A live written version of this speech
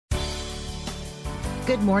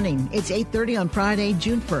Good morning. It's 8:30 on Friday,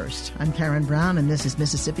 June 1st. I'm Karen Brown, and this is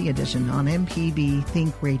Mississippi Edition on MPB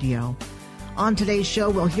Think Radio. On today's show,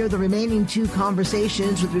 we'll hear the remaining two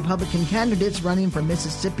conversations with Republican candidates running for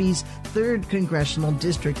Mississippi's 3rd Congressional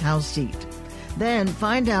District House seat. Then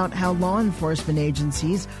find out how law enforcement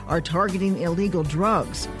agencies are targeting illegal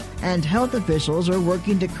drugs, and health officials are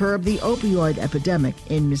working to curb the opioid epidemic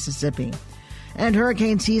in Mississippi. And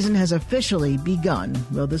hurricane season has officially begun.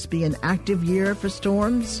 Will this be an active year for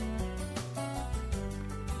storms?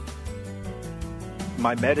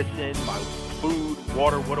 My medicine, my food,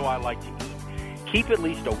 water, what do I like to eat? Keep at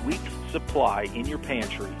least a week's supply in your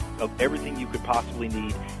pantry of everything you could possibly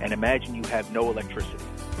need, and imagine you have no electricity.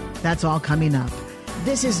 That's all coming up.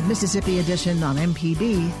 This is Mississippi Edition on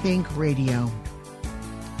MPB Think Radio.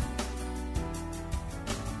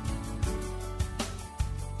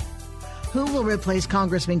 Who will replace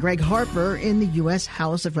Congressman Greg Harper in the U.S.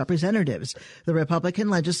 House of Representatives? The Republican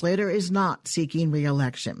legislator is not seeking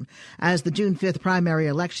re-election. As the June 5th primary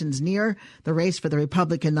elections near, the race for the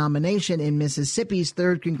Republican nomination in Mississippi's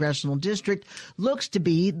 3rd Congressional District looks to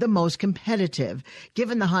be the most competitive.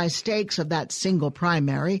 Given the high stakes of that single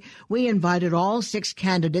primary, we invited all 6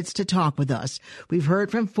 candidates to talk with us. We've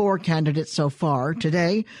heard from 4 candidates so far.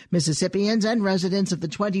 Today, Mississippians and residents of the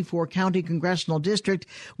 24-county congressional district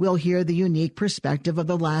will hear the unique perspective of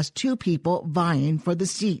the last 2 people vying for the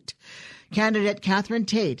seat. Candidate Catherine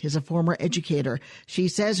Tate is a former educator. She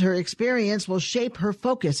says her experience will shape her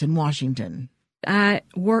focus in Washington. I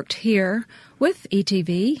worked here with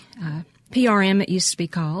ETV, PRM it used to be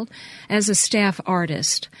called, as a staff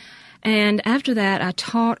artist. And after that, I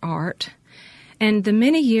taught art. And the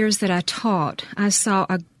many years that I taught, I saw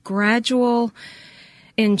a gradual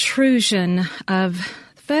intrusion of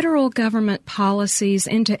federal government policies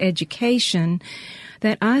into education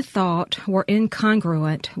that I thought were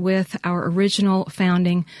incongruent with our original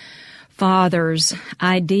founding fathers'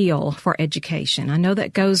 ideal for education. I know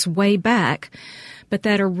that goes way back, but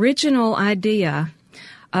that original idea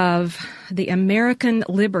of the American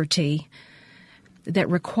liberty that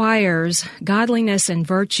requires godliness and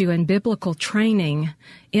virtue and biblical training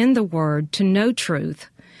in the Word to know truth,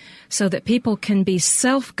 so that people can be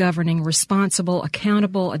self-governing, responsible,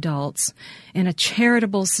 accountable adults in a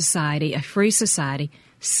charitable society, a free society,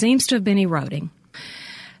 seems to have been eroding.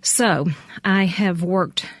 So I have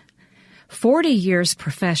worked 40 years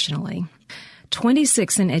professionally,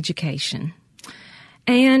 26 in education,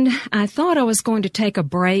 and I thought I was going to take a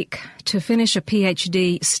break to finish a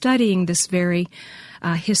PhD studying this very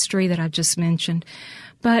history that I just mentioned,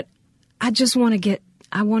 but I just want to get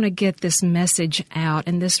this message out,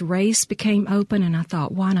 and this race became open, and I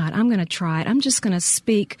thought, why not? I'm going to try it. I'm just going to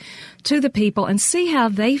speak to the people and see how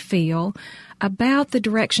they feel about the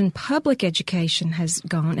direction public education has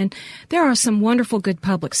gone. And there are some wonderful, good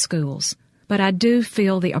public schools, but I do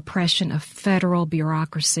feel the oppression of federal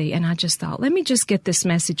bureaucracy, and I just thought, let me just get this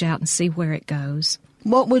message out and see where it goes.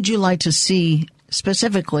 What would you like to see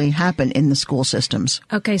specifically happen in the school systems?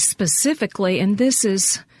 Okay, specifically, and this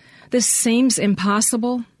seems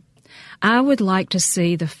impossible. I would like to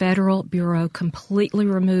see the Federal Bureau completely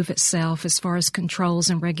remove itself as far as controls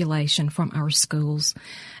and regulation from our schools.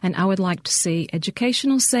 And I would like to see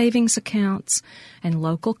educational savings accounts and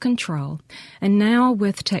local control. And now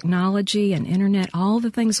with technology and internet, all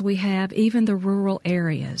the things we have, even the rural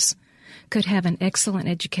areas could have an excellent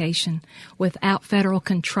education without federal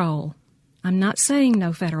control. I'm not saying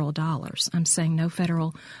no federal dollars. I'm saying no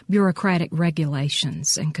federal bureaucratic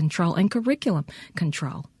regulations and control and curriculum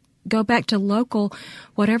control. Go back to local,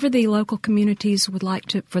 whatever the local communities would like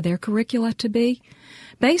to for their curricula to be.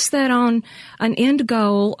 Base that on an end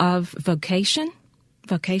goal of vocational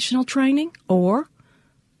training, or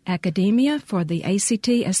academia for the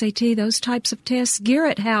ACT, SAT, those types of tests. Gear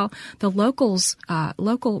it how the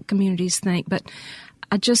local communities think, but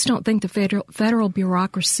I just don't think the federal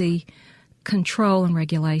bureaucracy control and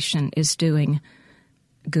regulation is doing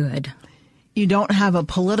good. You don't have a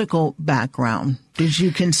political background. Did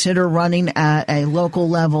you consider running at a local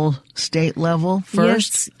level, state level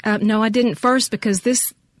first? Yes. No, I didn't first because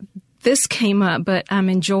this came up, but I'm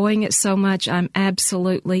enjoying it so much. I'm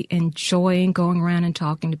absolutely enjoying going around and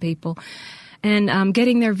talking to people and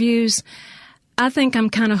getting their views. I think I'm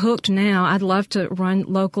kind of hooked now. I'd love to run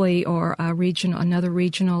locally or another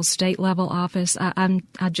regional state level office. I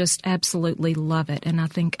just absolutely love it, and I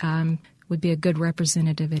think would be a good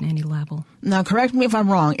representative at any level. Now, correct me if I'm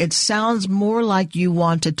wrong. It sounds more like you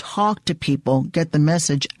want to talk to people, get the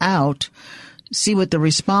message out, see what the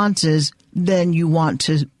response is, than you want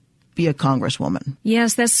to be a congresswoman?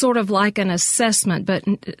 Yes, that's sort of like an assessment, but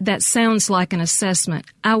that sounds like an assessment.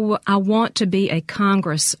 I want to be a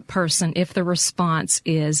congressperson if the response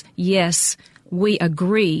is, yes, we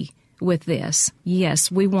agree with this. Yes,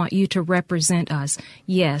 we want you to represent us.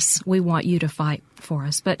 Yes, we want you to fight for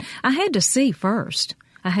us. But I had to see first.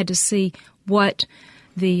 I had to see what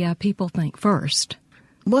the people think first.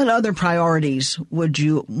 What other priorities would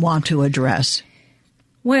you want to address?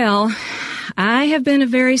 Well, I have been a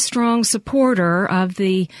very strong supporter of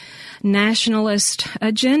the nationalist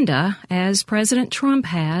agenda, as President Trump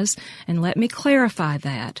has, and let me clarify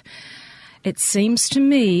that. It seems to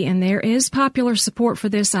me, and there is popular support for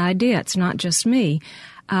this idea, it's not just me,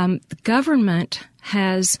 the government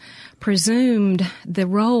has presumed the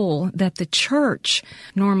role that the church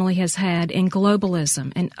normally has had in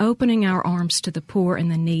globalism and opening our arms to the poor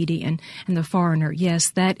and the needy and the foreigner.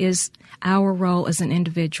 Yes, that is our role as an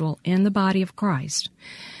individual in the body of Christ.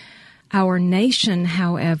 Our nation,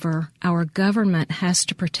 however, our government has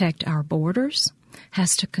to protect our borders,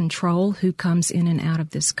 has to control who comes in and out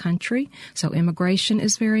of this country. So immigration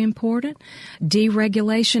is very important.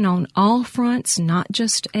 Deregulation on all fronts, not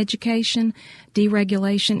just education.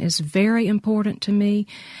 Deregulation is very important to me.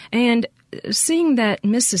 And seeing that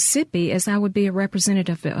Mississippi, as I would be a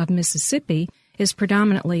representative of Mississippi, is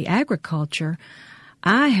predominantly agriculture,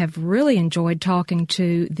 I have really enjoyed talking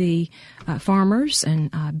to the farmers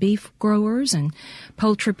and beef growers and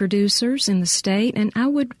poultry producers in the state, and I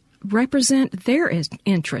would represent their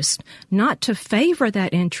interest, not to favor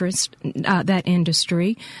that interest, that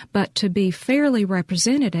industry, but to be fairly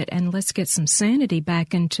represented. And let's get some sanity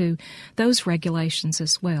back into those regulations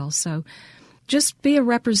as well. So just be a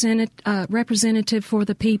representative for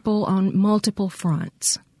the people on multiple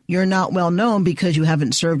fronts. You're not well known because you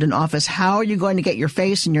haven't served in office. How are you going to get your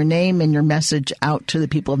face and your name and your message out to the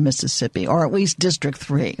people of Mississippi, or at least District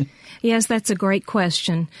 3? Yes, that's a great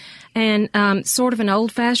question. And sort of an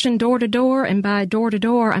old-fashioned door-to-door, and by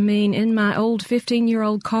door-to-door, I mean in my old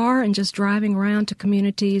 15-year-old car and just driving around to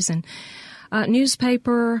communities and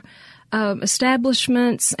newspaper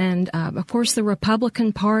establishments and, of course, the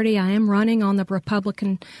Republican Party. I am running on the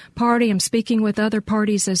Republican Party. I'm speaking with other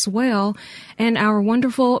parties as well. And our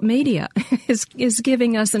wonderful media is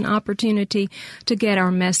giving us an opportunity to get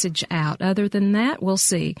our message out. Other than that, we'll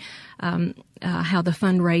see how the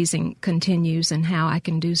fundraising continues and how I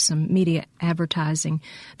can do some media advertising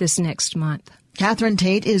this next month. Catherine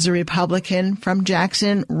Tate is a Republican from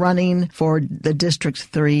Jackson running for the District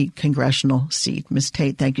 3 congressional seat. Ms.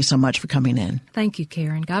 Tate, thank you so much for coming in. Thank you,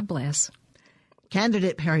 Karen. God bless.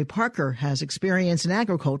 Candidate Perry Parker has experience in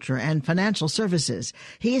agriculture and financial services.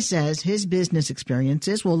 He says his business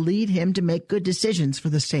experiences will lead him to make good decisions for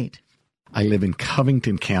the state. I live in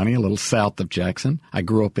Covington County, a little south of Jackson. I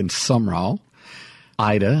grew up in Sumrall.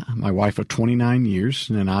 Ida, my wife of 29 years,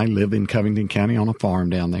 and I live in Covington County on a farm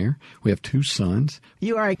down there. We have 2 sons.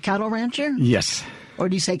 You are a cattle rancher? Yes. Or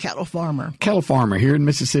do you say cattle farmer? Cattle farmer. Here in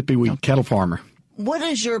Mississippi, cattle farmer. What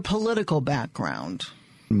is your political background?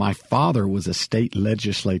 My father was a state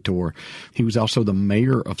legislator. He was also the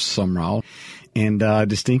mayor of Sumrall. And I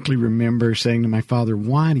distinctly remember saying to my father,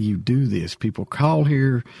 why do you do this? People call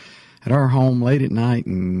here at our home late at night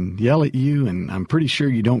and yell at you, and I'm pretty sure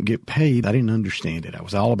you don't get paid. I didn't understand it. I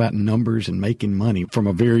was all about numbers and making money from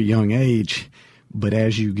a very young age. But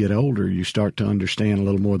as you get older, you start to understand a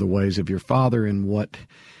little more the ways of your father and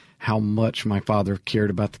how much my father cared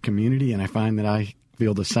about the community. And I find that I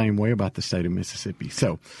feel the same way about the state of Mississippi.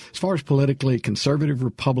 So as far as politically, conservative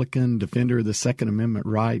Republican, defender of the Second Amendment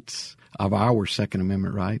rights, of our Second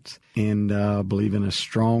Amendment rights, and believe in a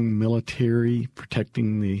strong military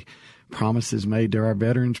protecting the promises made to our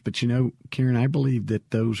veterans. But, Karen, I believe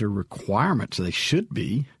that those are requirements. They should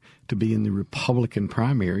be to be in the Republican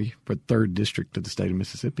primary for 3rd District of the state of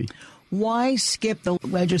Mississippi. Why skip the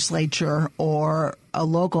legislature or a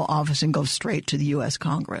local office and go straight to the U.S.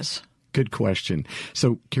 Congress? Good question.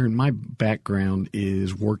 So, Karen, my background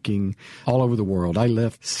is working all over the world. I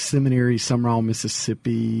left seminary, Sumrall,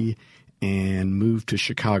 Mississippi, and moved to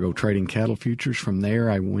Chicago trading cattle futures. From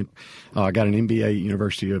there, I got an MBA at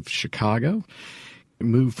University of Chicago,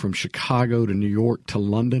 moved from Chicago to New York to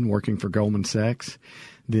London working for Goldman Sachs,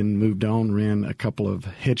 then moved on, ran a couple of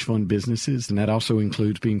hedge fund businesses, and that also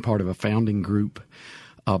includes being part of a founding group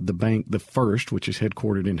of the bank, The First, which is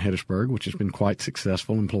headquartered in Hattiesburg, which has been quite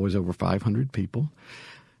successful, employs over 500 people.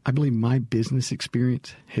 I believe my business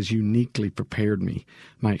experience has uniquely prepared me.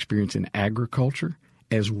 My experience in agriculture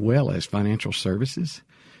as well as financial services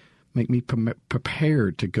make me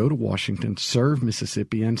prepared to go to Washington, serve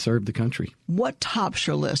Mississippi, and serve the country. What tops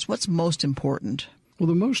your list? What's most important? Well,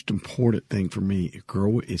 the most important thing for me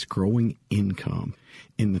is growing income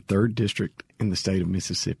in the 3rd District in the state of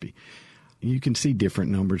Mississippi. You can see different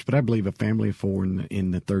numbers, but I believe a family of 4 in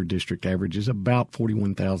the 3rd District averages about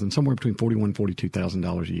 $41,000, somewhere between $41,000 and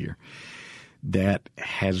 $42,000 a year. That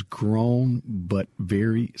has grown, but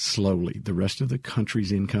very slowly. The rest of the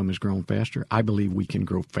country's income has grown faster. I believe we can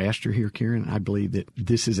grow faster here, Karen. I believe that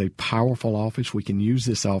this is a powerful office. We can use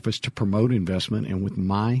this office to promote investment, and with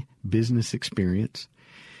my business experience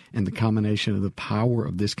and the combination of the power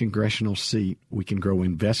of this congressional seat, we can grow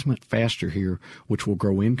investment faster here, which will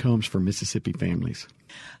grow incomes for Mississippi families.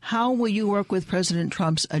 How will you work with President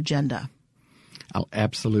Trump's agenda? I'll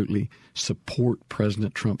absolutely support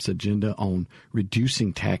President Trump's agenda on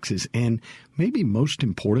reducing taxes and maybe most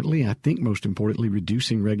importantly,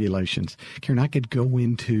 reducing regulations. Karen, I could go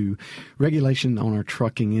into regulation on our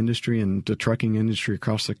trucking industry and the trucking industry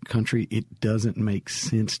across the country. It doesn't make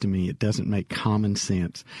sense to me. It doesn't make common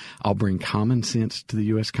sense. I'll bring common sense to the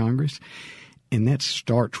U.S. Congress. And that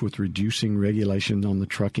starts with reducing regulations on the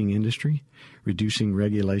trucking industry, reducing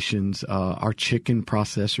regulations. Our chicken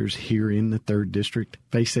processors here in the 3rd District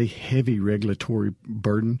face a heavy regulatory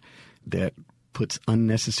burden that puts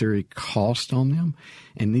unnecessary cost on them.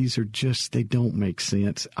 And these are they don't make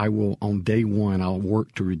sense. On day one, I'll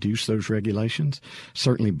work to reduce those regulations.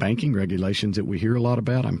 Certainly banking regulations that we hear a lot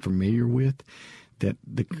about, I'm familiar with. That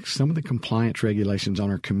some of the compliance regulations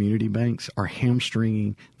on our community banks are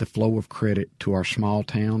hamstringing the flow of credit to our small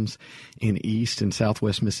towns in East and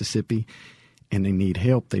Southwest Mississippi, and they need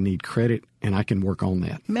help, they need credit, and I can work on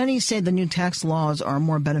that. Many say the new tax laws are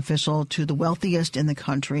more beneficial to the wealthiest in the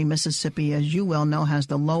country. Mississippi, as you well know, has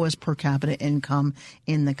the lowest per capita income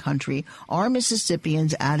in the country. Are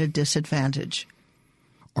Mississippians at a disadvantage?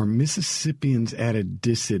 Are Mississippians at a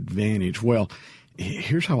disadvantage? Well,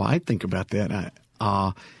 here's how I think about that.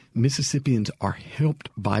 Mississippians are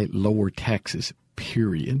helped by lower taxes,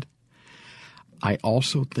 period. I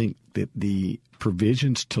also think that the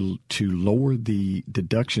provisions to lower the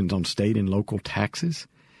deductions on state and local taxes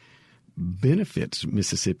benefits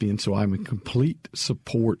Mississippians. So I'm in complete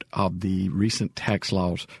support of the recent tax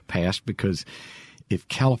laws passed, because if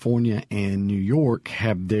California and New York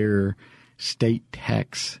have their state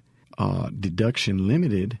tax deduction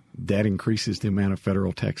limited, that increases the amount of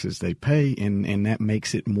federal taxes they pay, and that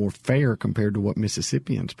makes it more fair compared to what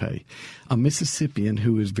Mississippians pay. A Mississippian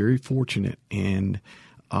who is very fortunate and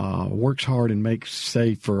works hard and makes,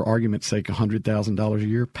 say, for argument's sake, $100,000 a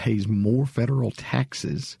year, pays more federal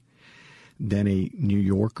taxes than a New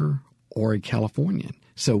Yorker or a Californian.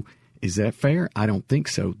 So is that fair? I don't think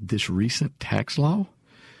so. This recent tax law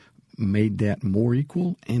made that more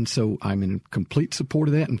equal, and so I'm in complete support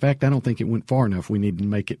of that. In fact, I don't think it went far enough. We need to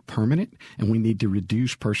make it permanent, and we need to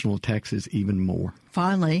reduce personal taxes even more.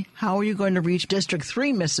 Finally, how are you going to reach District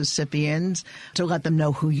 3 Mississippians to let them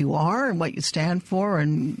know who you are and what you stand for?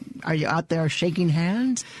 And are you out there shaking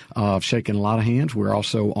hands? I've shaken a lot of hands. We're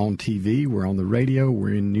also on TV. We're on the radio.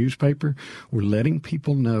 We're in newspaper. We're letting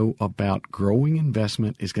people know about growing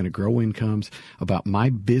investment is going to grow incomes, about my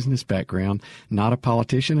business background, not a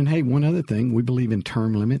politician. And hey, one other thing, we believe in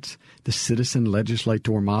term limits, the citizen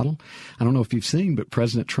legislator model. I don't know if you've seen, but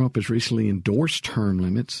President Trump has recently endorsed term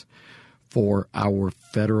limits for our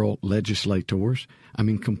federal legislators. I'm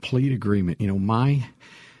in complete agreement. My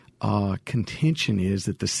contention is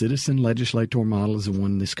that the citizen legislator model is the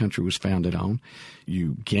one this country was founded on.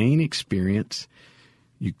 You gain experience.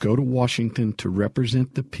 You go to Washington to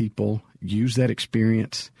represent the people, use that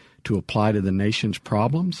experience to apply to the nation's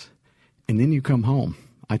problems, and then you come home.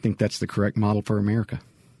 I think that's the correct model for America.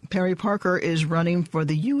 Perry Parker is running for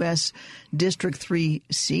the U.S. District 3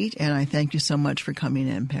 seat, and I thank you so much for coming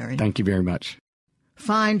in, Perry. Thank you very much.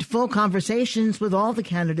 Find full conversations with all the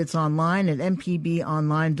candidates online at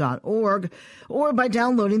mpbonline.org or by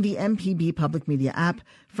downloading the MPB Public Media app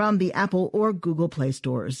from the Apple or Google Play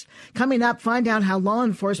stores. Coming up, find out how law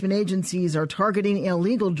enforcement agencies are targeting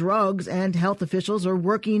illegal drugs and health officials are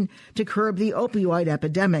working to curb the opioid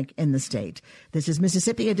epidemic in the state. This is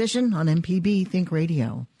Mississippi Edition on MPB Think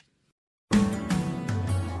Radio.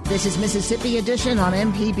 This is Mississippi Edition on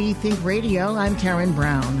MPB Think Radio. I'm Karen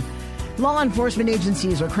Brown. Law enforcement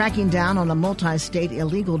agencies are cracking down on a multi-state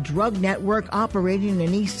illegal drug network operating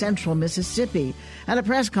in east central Mississippi. At a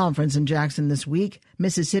press conference in Jackson this week,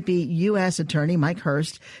 Mississippi U.S. Attorney Mike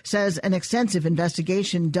Hurst says an extensive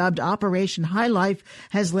investigation dubbed Operation High Life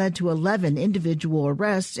has led to 11 individual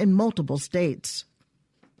arrests in multiple states.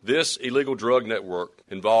 This illegal drug network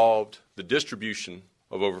involved the distribution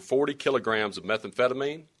of over 40 kilograms of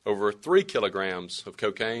methamphetamine, over 3 kilograms of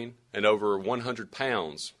cocaine, and over 100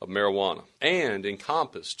 pounds of marijuana, and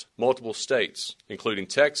encompassed multiple states, including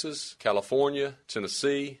Texas, California,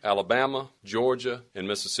 Tennessee, Alabama, Georgia, and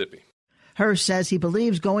Mississippi. Hirsch says he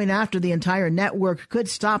believes going after the entire network could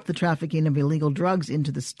stop the trafficking of illegal drugs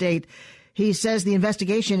into the state. He says the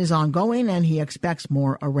investigation is ongoing and he expects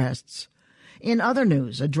more arrests. In other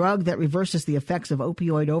news, a drug that reverses the effects of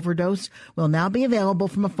opioid overdose will now be available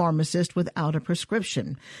from a pharmacist without a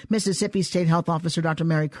prescription. Mississippi State Health Officer Dr.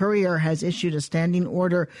 Mary Currier has issued a standing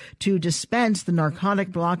order to dispense the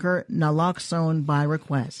narcotic blocker naloxone by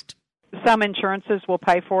request. Some insurances will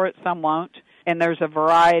pay for it, some won't. And there's a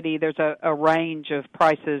variety, there's a range of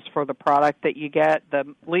prices for the product that you get. The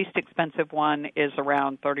least expensive one is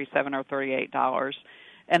around $37 or $38,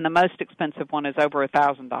 and the most expensive one is over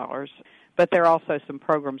 $1,000. But there are also some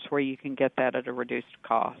programs where you can get that at a reduced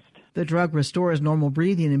cost. The drug restores normal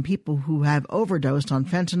breathing in people who have overdosed on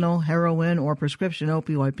fentanyl, heroin, or prescription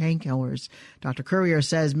opioid painkillers. Dr. Currier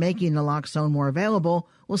says making naloxone more available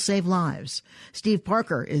will save lives. Steve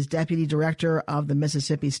Parker is Deputy Director of the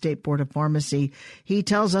Mississippi State Board of Pharmacy. He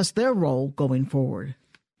tells us their role going forward.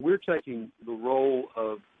 We're taking the role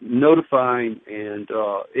of notifying and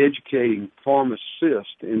educating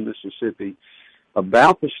pharmacists in Mississippi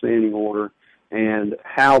about the standing order and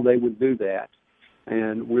how they would do that.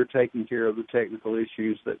 And we're taking care of the technical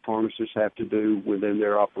issues that pharmacists have to do within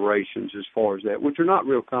their operations as far as that, which are not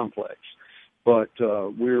real complex. But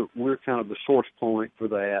we're kind of the source point for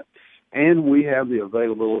that. And we have the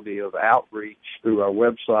availability of outreach through our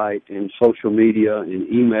website and social media and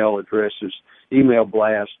email addresses, email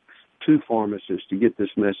blasts to pharmacists to get this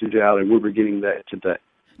message out, and we're beginning that today.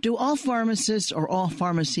 Do all pharmacists or all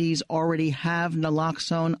pharmacies already have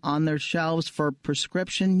naloxone on their shelves for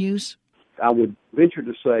prescription use? I would venture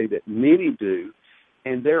to say that many do,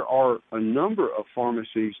 and there are a number of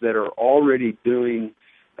pharmacies that are already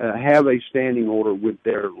have a standing order with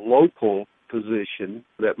their local physician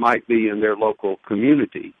that might be in their local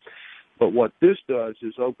community. But what this does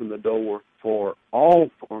is open the door for all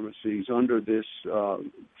pharmacies under this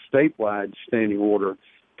statewide standing order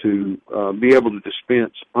to be able to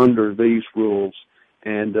dispense under these rules,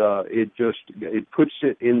 and it puts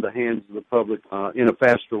it in the hands of the public in a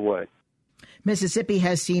faster way. Mississippi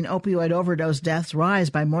has seen opioid overdose deaths rise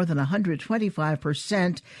by more than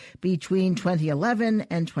 125% between 2011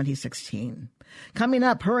 and 2016. Coming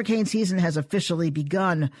up, hurricane season has officially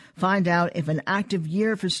begun. Find out if an active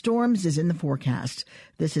year for storms is in the forecast.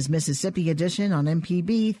 This is Mississippi Edition on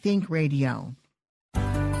MPB Think Radio.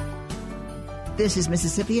 This is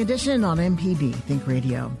Mississippi Edition on MPB Think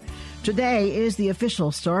Radio. Today is the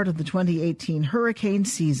official start of the 2018 hurricane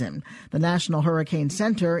season. The National Hurricane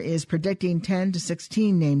Center is predicting 10 to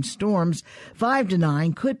 16 named storms. 5 to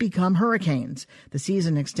 9 could become hurricanes. The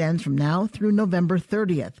season extends from now through November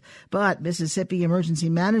 30th. But Mississippi emergency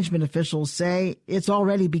management officials say it's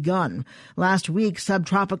already begun. Last week,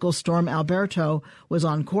 subtropical storm Alberto was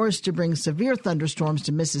on course to bring severe thunderstorms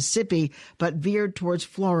to Mississippi, but veered towards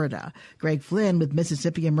Florida. Greg Flynn with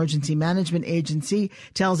Mississippi Emergency Management Agency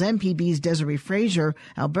tells MPB's Desiree Frazier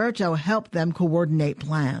Alberto helped them coordinate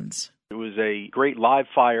plans. It was a great live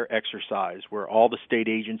fire exercise where all the state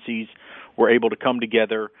agencies were able to come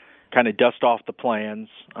together, kind of dust off the plans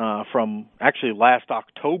from actually last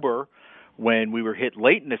October when we were hit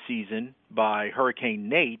late in the season by Hurricane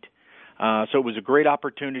Nate. So it was a great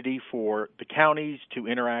opportunity for the counties to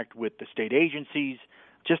interact with the state agencies,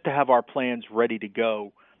 just to have our plans ready to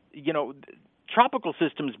go. You know, tropical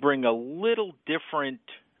systems bring a little different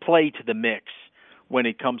play to the mix when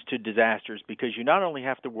it comes to disasters, because you not only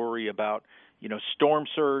have to worry about, storm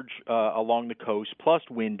surge along the coast, plus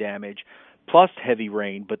wind damage, plus heavy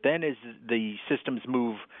rain, but then as the systems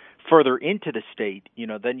move further into the state,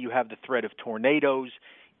 then you have the threat of tornadoes,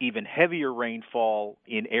 even heavier rainfall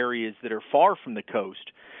in areas that are far from the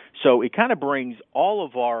coast. So it kind of brings all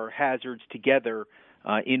of our hazards together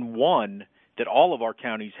in one that all of our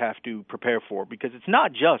counties have to prepare for, because it's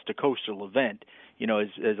not just a coastal event.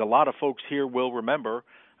 As a lot of folks here will remember,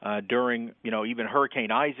 during, even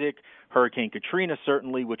Hurricane Isaac, Hurricane Katrina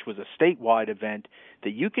certainly, which was a statewide event,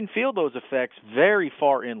 that you can feel those effects very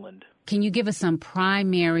far inland. Can you give us some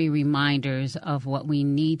primary reminders of what we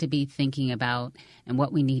need to be thinking about and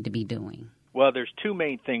what we need to be doing? Well, there's two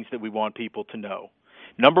main things that we want people to know.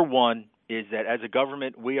 Number one is that as a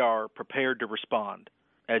government, we are prepared to respond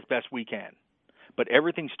as best we can. But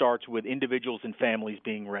everything starts with individuals and families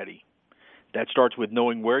being ready. That starts with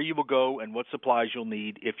knowing where you will go and what supplies you'll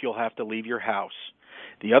need if you'll have to leave your house.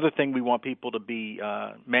 The other thing we want people to be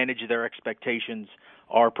manage their expectations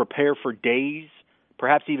are prepare for days,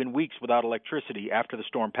 perhaps even weeks without electricity after the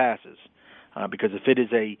storm passes. Because if it is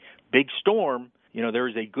a big storm, there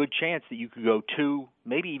is a good chance that you could go 2,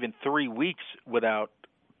 maybe even 3 weeks without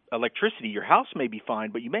electricity. Your house may be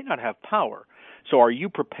fine, but you may not have power. So are you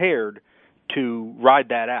prepared to ride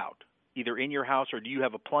that out, either in your house, or do you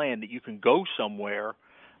have a plan that you can go somewhere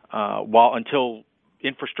until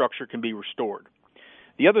infrastructure can be restored?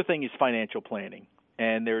 The other thing is financial planning,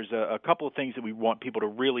 and there's a couple of things that we want people to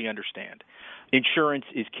really understand. Insurance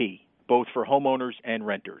is key, both for homeowners and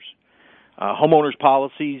renters. Homeowners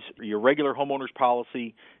policies, your regular homeowners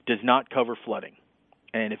policy does not cover flooding.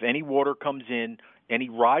 And if any water comes in, any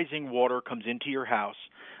rising water comes into your house,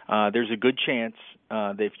 there's a good chance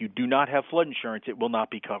that if you do not have flood insurance, it will not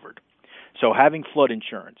be covered. So having flood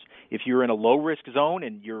insurance, if you're in a low-risk zone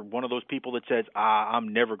and you're one of those people that says,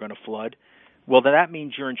 I'm never going to flood, well, then that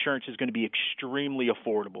means your insurance is going to be extremely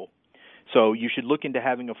affordable. So you should look into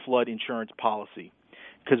having a flood insurance policy.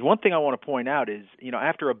 Because one thing I want to point out is,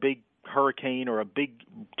 after a big hurricane or a big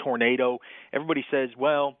tornado, everybody says,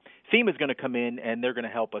 well, FEMA's going to come in and they're going to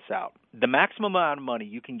help us out. The maximum amount of money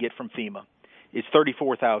you can get from FEMA is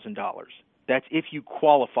 $34,000. That's if you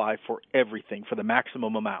qualify for everything, for the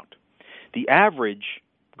maximum amount. The average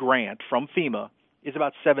grant from FEMA is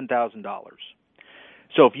about $7,000.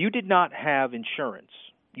 So if you did not have insurance,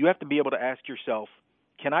 you have to be able to ask yourself,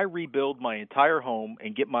 can I rebuild my entire home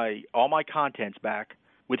and get all my contents back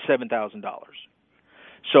with $7,000?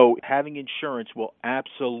 So having insurance will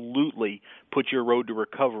absolutely put your road to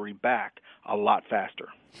recovery back a lot faster.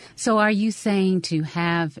 So are you saying to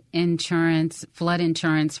have insurance, flood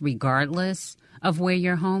insurance, regardless of where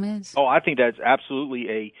your home is? Oh, I think that's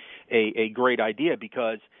absolutely a great idea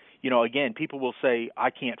because, again, people will say, I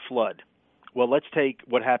can't flood. Well, let's take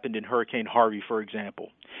what happened in Hurricane Harvey, for example,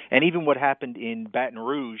 and even what happened in Baton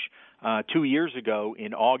Rouge 2 years ago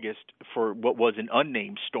in August for what was an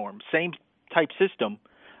unnamed storm. Same type system,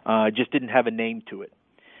 just didn't have a name to it.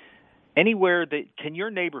 Can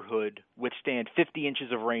your neighborhood withstand 50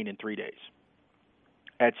 inches of rain in 3 days?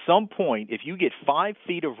 At some point, if you get 5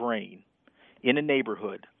 feet of rain in a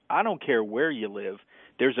neighborhood, I don't care where you live,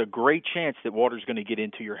 there's a great chance that water's going to get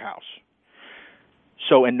into your house.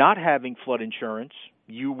 So in not having flood insurance,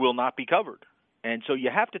 you will not be covered. And so you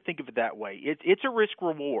have to think of it that way. It's a risk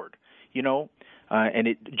reward, and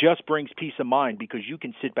it just brings peace of mind because you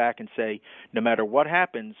can sit back and say, no matter what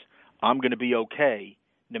happens, I'm going to be okay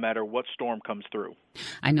no matter what storm comes through.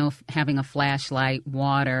 I know having a flashlight,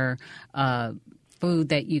 water, food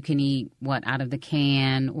that you can eat, out of the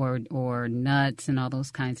can or nuts and all those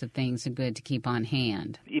kinds of things are good to keep on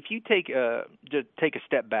hand. If you take a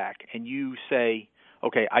step back and you say,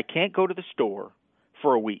 okay, I can't go to the store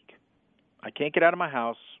for a week. I can't get out of my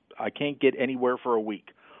house. I can't get anywhere for a week.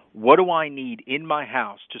 What do I need in my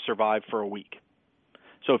house to survive for a week?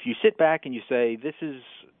 So if you sit back and you say, this is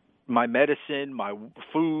my medicine, my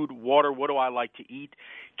food, water, what do I like to eat?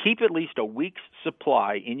 Keep at least a week's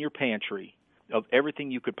supply in your pantry of everything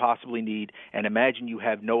you could possibly need, and imagine you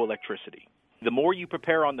have no electricity. The more you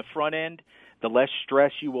prepare on the front end, the less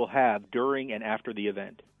stress you will have during and after the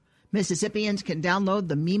event. Mississippians can download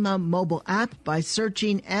the MEMA mobile app by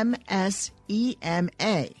searching MSEMA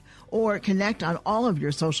or connect on all of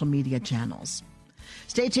your social media channels.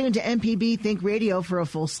 Stay tuned to MPB Think Radio for a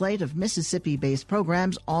full slate of Mississippi-based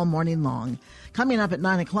programs all morning long. Coming up at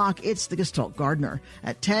 9 o'clock, it's The Gestalt Gardener.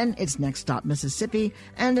 At 10, it's Next Stop Mississippi.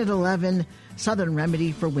 And at 11, Southern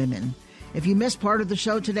Remedy for Women. If you missed part of the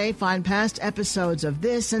show today, find past episodes of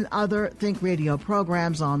this and other Think Radio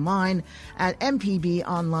programs online at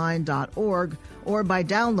mpbonline.org or by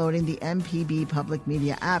downloading the MPB Public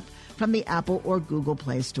Media app from the Apple or Google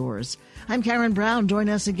Play stores. I'm Karen Brown. Join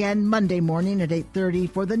us again Monday morning at 8:30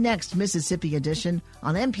 for the next Mississippi edition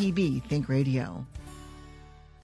on MPB Think Radio.